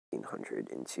100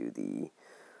 into the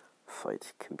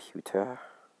flight computer,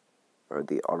 or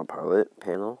the autopilot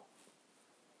panel.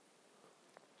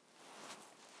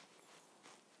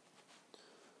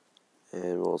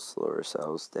 And we'll slow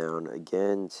ourselves down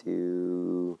again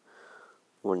to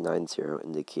 190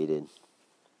 indicated.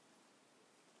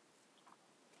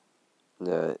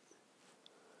 That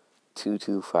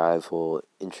 225 will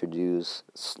introduce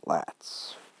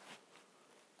slats.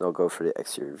 I'll go for the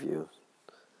exterior view.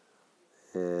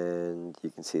 And you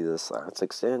can see the slats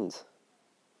extend.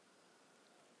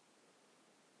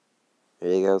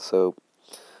 There you go. So,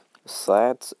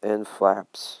 slats and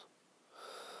flaps.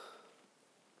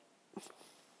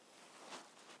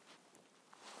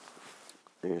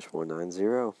 There's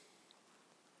 190.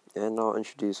 And I'll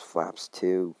introduce flaps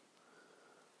 2,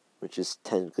 which is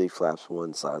technically flaps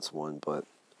 1, slats 1, but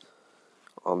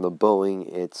on the Boeing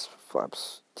it's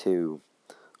flaps 2.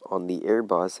 On the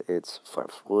Airbus it's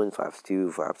flaps 1, flaps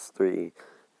 2, flaps 3,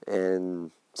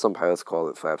 and some pilots call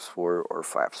it flaps 4 or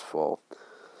flaps full.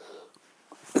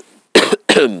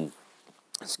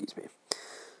 Excuse me.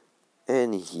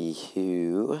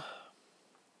 Anywho,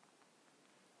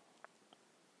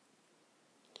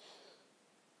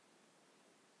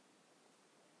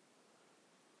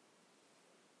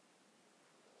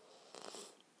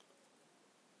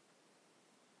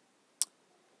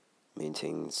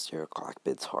 maintaining stereo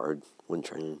cockpit's hard when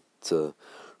trying to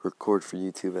record for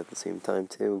YouTube at the same time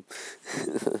too.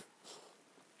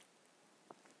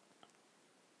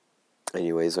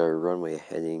 Anyways, our runway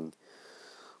heading.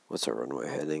 What's our runway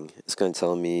heading? It's going to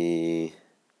tell me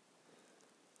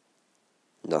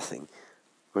nothing.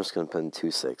 We're just going to put in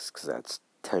 26 because that's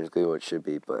technically what it should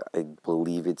be, but I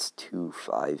believe it's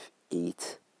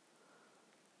 258.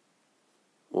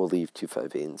 We'll leave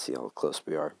 258 and see how close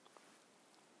we are.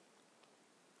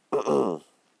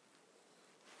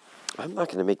 I'm not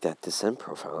going to make that descent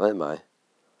profile, am I?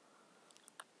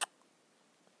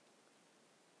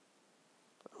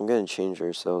 I'm going to change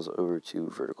ourselves over to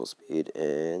vertical speed,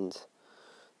 and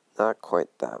not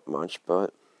quite that much,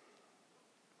 but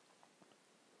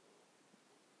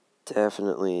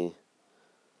definitely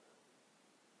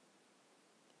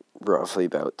roughly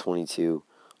about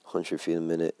 2,200 feet a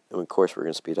minute. And of course we're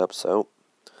going to speed up, so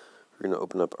we're going to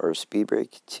open up our speed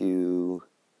brake to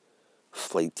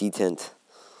flight detent.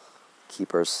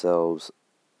 Keep ourselves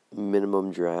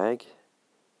minimum drag,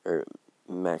 or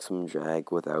maximum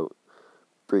drag without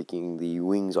breaking the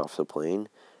wings off the plane,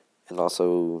 and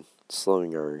also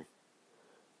slowing our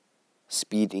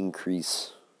speed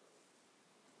increase,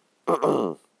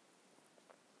 as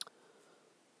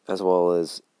well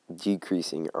as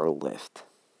decreasing our lift,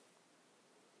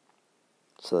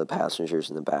 so the passengers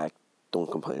in the back don't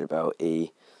complain about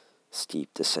a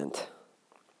steep descent.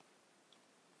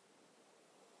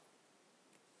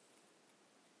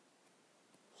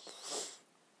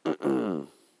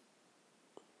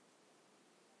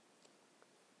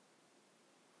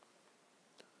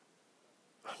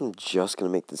 I'm just going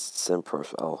to make this descent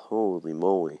profile. Holy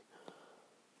moly.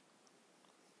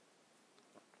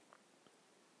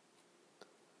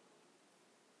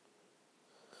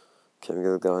 Okay, I'm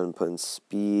going to go ahead and put in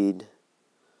speed.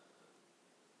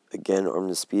 Again, arm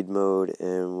the speed mode,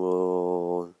 and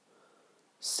we'll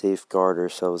safeguard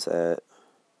ourselves at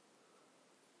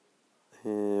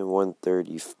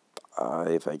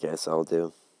 135, I guess I'll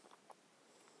do.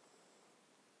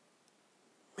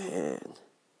 Man.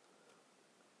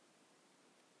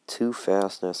 Too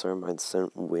fast, and I started my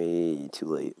descent way too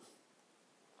late.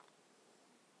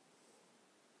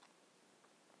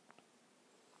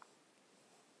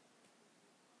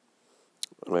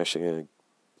 I'm actually going to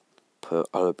put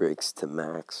auto brakes to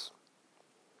max.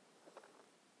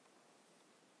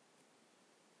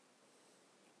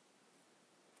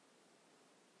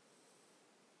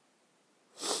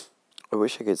 I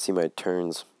wish I could see my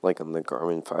turns like on the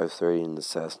Garmin 530 and the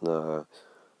Cessna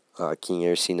King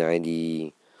Air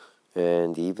C90,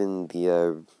 and even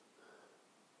the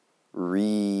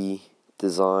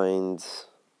redesigned.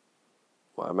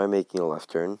 Why am I making a left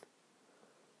turn?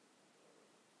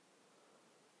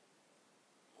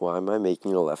 Why am I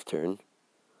making a left turn?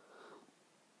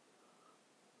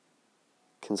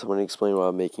 Can someone explain why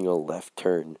I'm making a left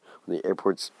turn when the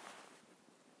airport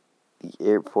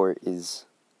is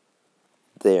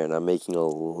there and I'm making a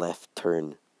left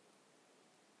turn?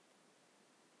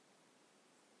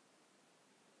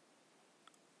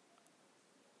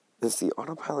 Is the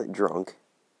autopilot drunk?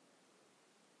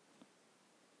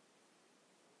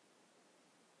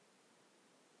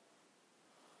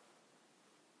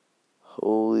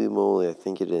 Holy moly, I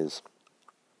think it is.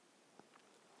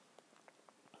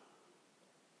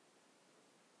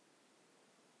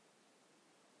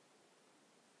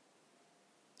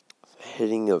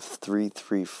 heading of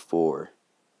 334.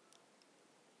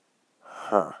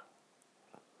 Huh.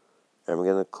 And we're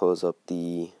going to close up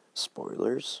the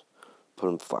spoilers. Put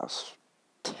them flash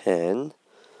 10.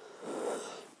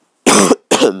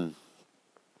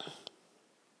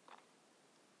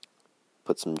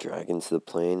 Put some drag into the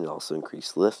plane and also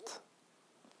increase lift.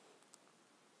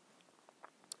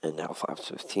 And now flaps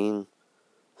 15.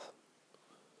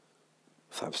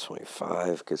 Flaps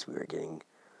 25 because we were getting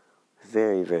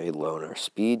very, very low in our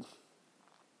speed.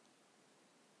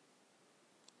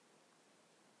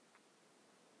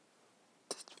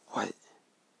 What?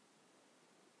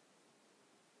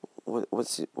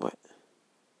 What's it? What?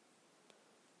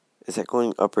 Is that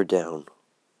going up or down?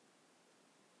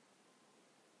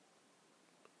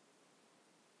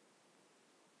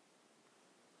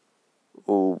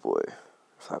 Oh boy.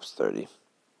 Flaps 30.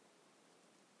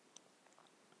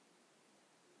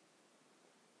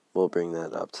 We'll bring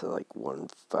that up to like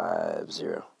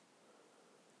 150.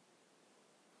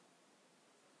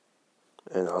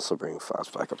 And also bring flaps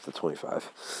back up to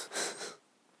 25.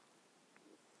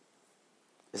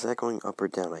 Is that going up or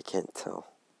down? I can't tell.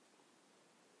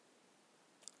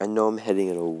 I know I'm heading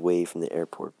it away from the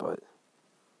airport, but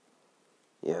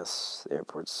yes, the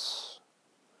airport's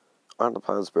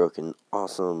autopilot's broken.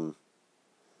 Awesome.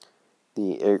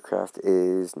 The aircraft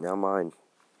is now mine.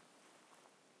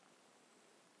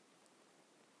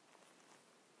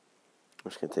 I'm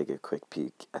just going to take a quick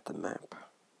peek at the map.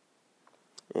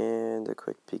 And a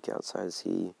quick peek outside to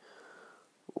see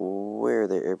where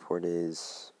the airport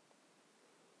is.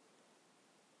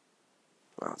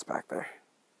 Wow, it's back there.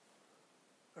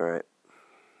 Alright.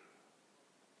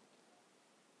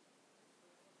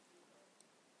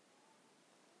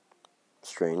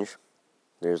 Strange.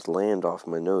 There's land off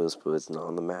my nose, but it's not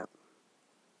on the map.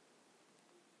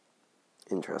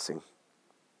 Interesting.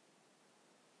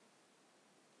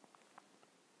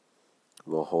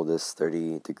 We'll hold this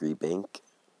 30-degree bank.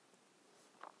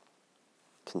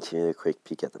 Continue a quick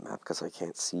peek at the map because I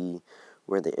can't see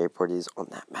where the airport is on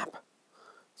that map.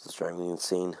 This is driving me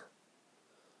insane.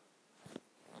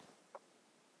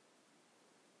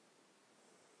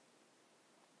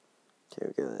 Okay,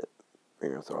 we gotta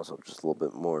bring our throttles up just a little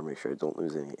bit more. Make sure I don't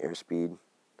lose any airspeed.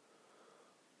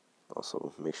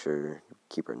 Also, make sure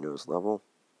keep our nose level.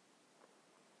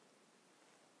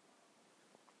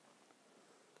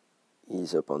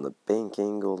 Ease up on the bank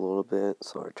angle a little bit,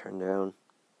 so I turn down.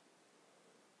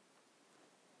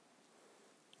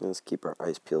 Let's keep our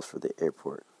eyes peeled for the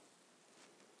airport.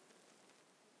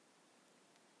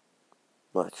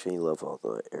 We'll actually level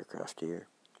all the aircraft here.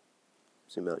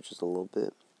 Zoom out just a little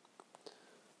bit.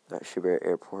 That should be our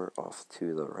airport off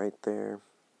to the right there.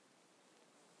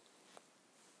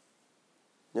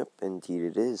 Yep, indeed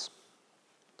it is.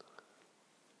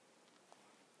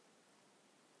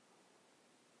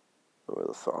 Lower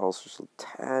the throttles just a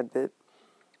tad bit.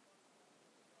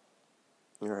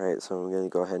 Alright, so I'm going to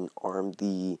go ahead and arm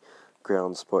the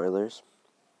ground spoilers.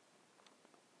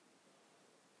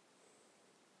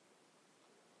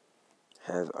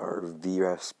 Have our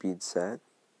VREF speed set.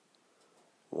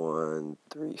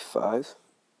 135.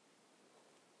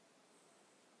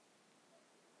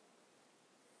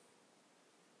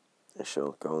 I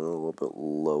shall go in a little bit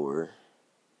lower.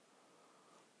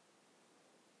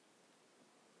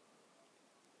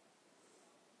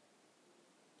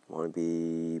 Want to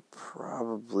be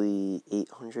probably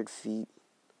 800 feet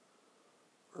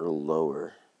or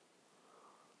lower.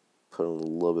 Put a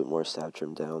little bit more stab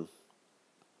trim down.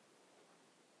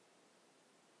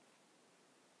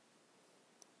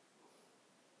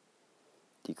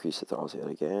 Decrease the throttles yet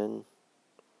again.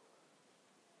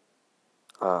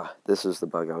 This is the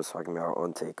bug I was talking about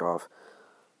on takeoff.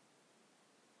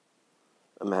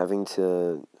 I'm having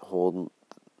to hold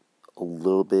a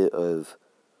little bit of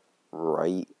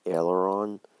right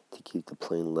aileron to keep the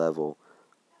plane level.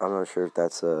 I'm not sure if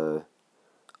that's a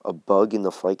bug in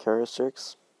the flight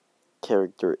characteristics.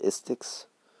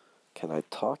 Can I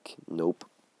talk? Nope.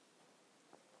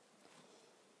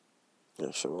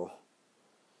 Yeah, sure.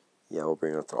 We'll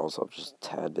bring our throttles up just a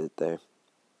tad bit there.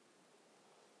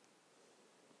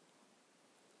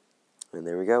 And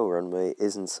there we go, runway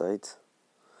is in sight.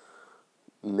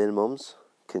 Minimums,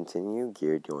 continue,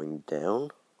 gear going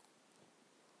down.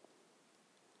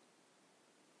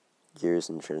 Gears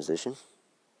in transition.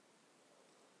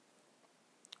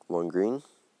 1 green.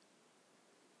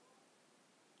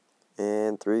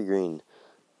 And 3 green.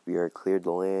 We are cleared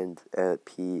to land at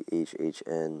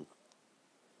PHHN.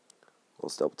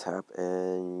 Let's double tap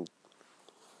and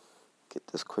get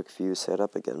this quick view set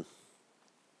up again.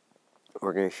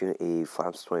 We're going to shoot a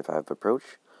flaps 25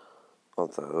 approach,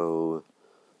 although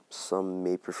Some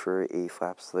may prefer a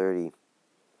flaps 30.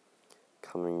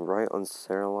 Coming right on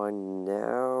center line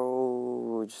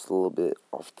now, just a little bit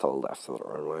off to the left of the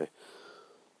runway.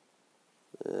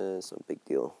 It's no big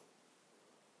deal.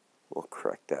 We'll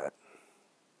correct that.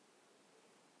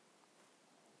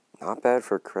 Not bad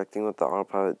for correcting what the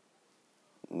autopilot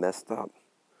messed up.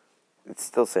 It's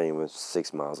still saying it was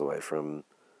 6 miles away from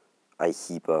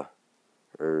IHEPA,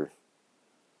 or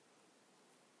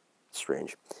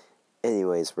strange.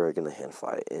 Anyways, we're going to hand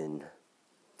fly it in.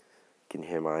 You can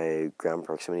hear my ground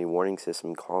proximity warning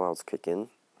system callouts kick in.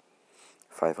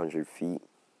 500 feet,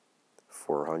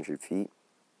 400 feet.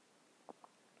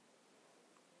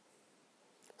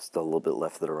 Still a little bit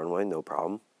left of the runway, no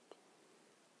problem.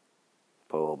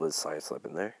 Put a little bit of side slip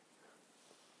in there.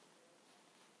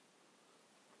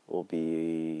 We'll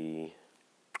be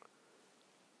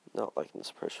not liking this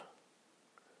approach.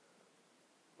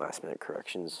 Last minute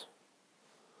corrections.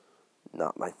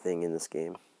 Not my thing in this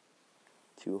game.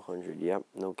 200, yep,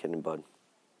 no kidding, bud.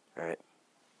 Alright.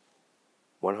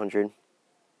 100.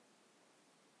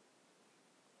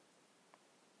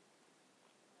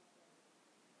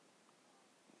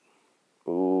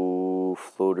 Ooh,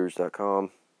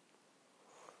 floaters.com.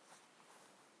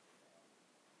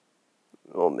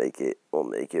 We'll make it. We'll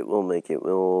make it. We'll make it.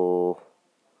 We'll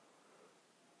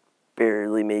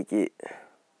barely make it.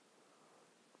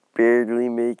 Barely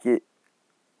make it.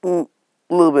 A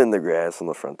little bit in the grass on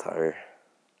the front tire.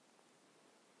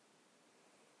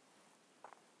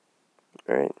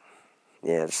 Alright.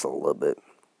 Yeah, just a little bit.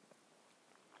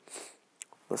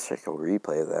 Let's check a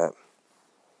replay of that.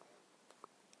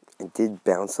 It did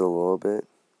bounce it a little bit.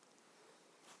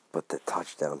 But the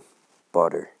touchdown.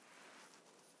 Butter.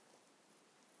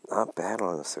 Not bad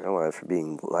on the center line for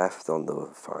being left on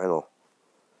the final.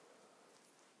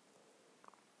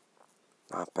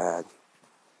 Not bad.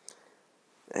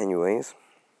 Anyways,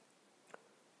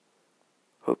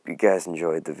 hope you guys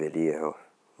enjoyed the video.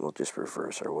 We'll just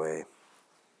reverse our way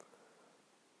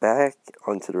back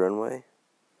onto the runway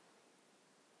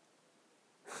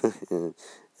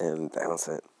and bounce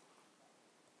it.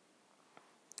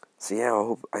 So yeah,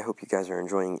 I hope you guys are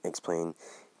enjoying Xplane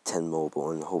 10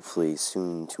 Mobile, and hopefully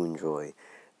soon to enjoy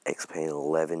Xplane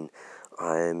 11.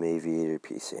 I'm Aviator.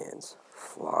 Peace hands.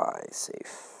 Fly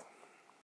safe.